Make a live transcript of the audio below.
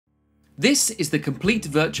This is the complete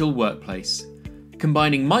virtual workplace,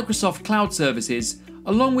 combining Microsoft Cloud services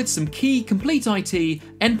along with some key complete IT,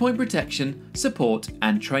 endpoint protection, support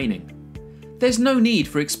and training. There's no need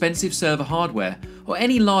for expensive server hardware or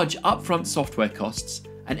any large upfront software costs,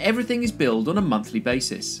 and everything is billed on a monthly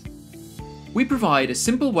basis. We provide a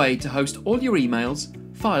simple way to host all your emails,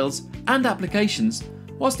 files and applications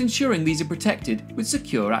whilst ensuring these are protected with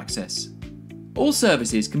secure access. All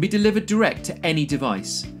services can be delivered direct to any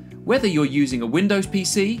device, whether you're using a Windows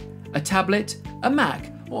PC, a tablet, a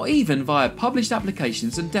Mac, or even via published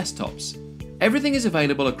applications and desktops. Everything is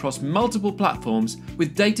available across multiple platforms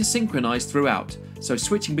with data synchronized throughout, so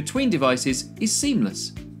switching between devices is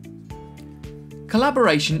seamless.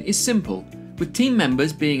 Collaboration is simple, with team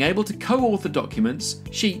members being able to co-author documents,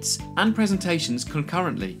 sheets, and presentations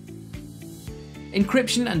concurrently.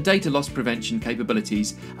 Encryption and data loss prevention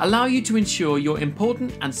capabilities allow you to ensure your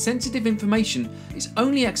important and sensitive information is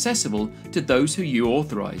only accessible to those who you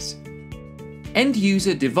authorize.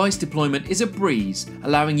 End-user device deployment is a breeze,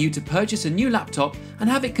 allowing you to purchase a new laptop and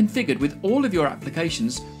have it configured with all of your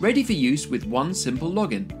applications ready for use with one simple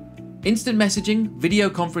login. Instant messaging, video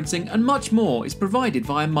conferencing, and much more is provided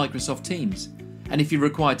via Microsoft Teams. And if you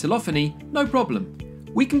require telephony, no problem.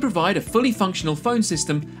 We can provide a fully functional phone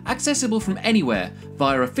system accessible from anywhere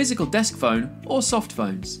via a physical desk phone or soft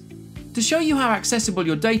phones. To show you how accessible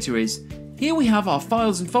your data is, here we have our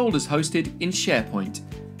files and folders hosted in SharePoint,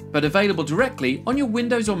 but available directly on your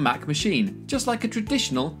Windows or Mac machine, just like a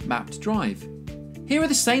traditional mapped drive. Here are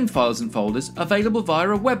the same files and folders available via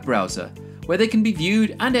a web browser, where they can be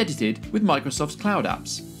viewed and edited with Microsoft's cloud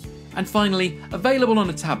apps. And finally, available on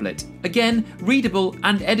a tablet, again readable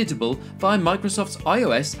and editable via Microsoft's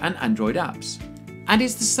iOS and Android apps. And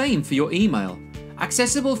it's the same for your email,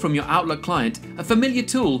 accessible from your Outlook client, a familiar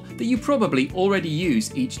tool that you probably already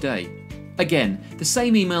use each day. Again, the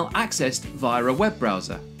same email accessed via a web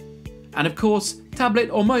browser. And of course, tablet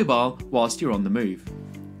or mobile whilst you're on the move.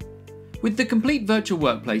 With the complete virtual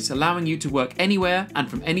workplace allowing you to work anywhere and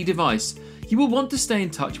from any device, you will want to stay in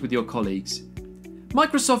touch with your colleagues.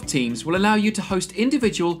 Microsoft Teams will allow you to host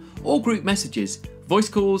individual or group messages, voice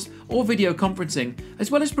calls or video conferencing,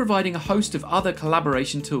 as well as providing a host of other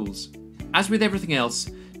collaboration tools. As with everything else,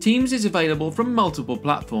 Teams is available from multiple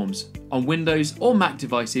platforms, on Windows or Mac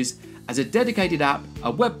devices, as a dedicated app,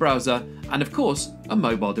 a web browser, and of course, a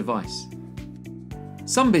mobile device.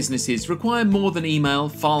 Some businesses require more than email,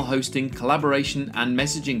 file hosting, collaboration, and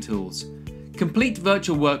messaging tools. Complete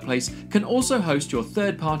Virtual Workplace can also host your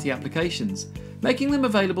third-party applications, making them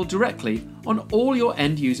available directly on all your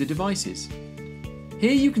end-user devices.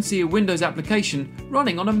 Here you can see a Windows application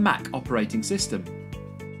running on a Mac operating system.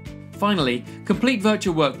 Finally, Complete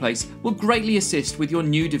Virtual Workplace will greatly assist with your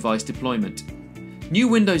new device deployment. New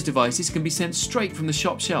Windows devices can be sent straight from the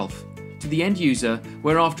shop shelf to the end user,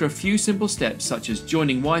 where after a few simple steps such as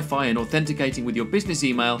joining Wi-Fi and authenticating with your business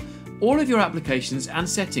email, all of your applications and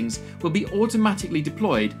settings will be automatically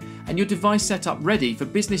deployed and your device set up ready for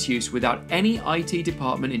business use without any IT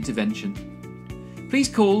department intervention. Please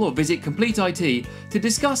call or visit Complete IT to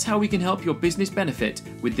discuss how we can help your business benefit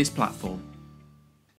with this platform.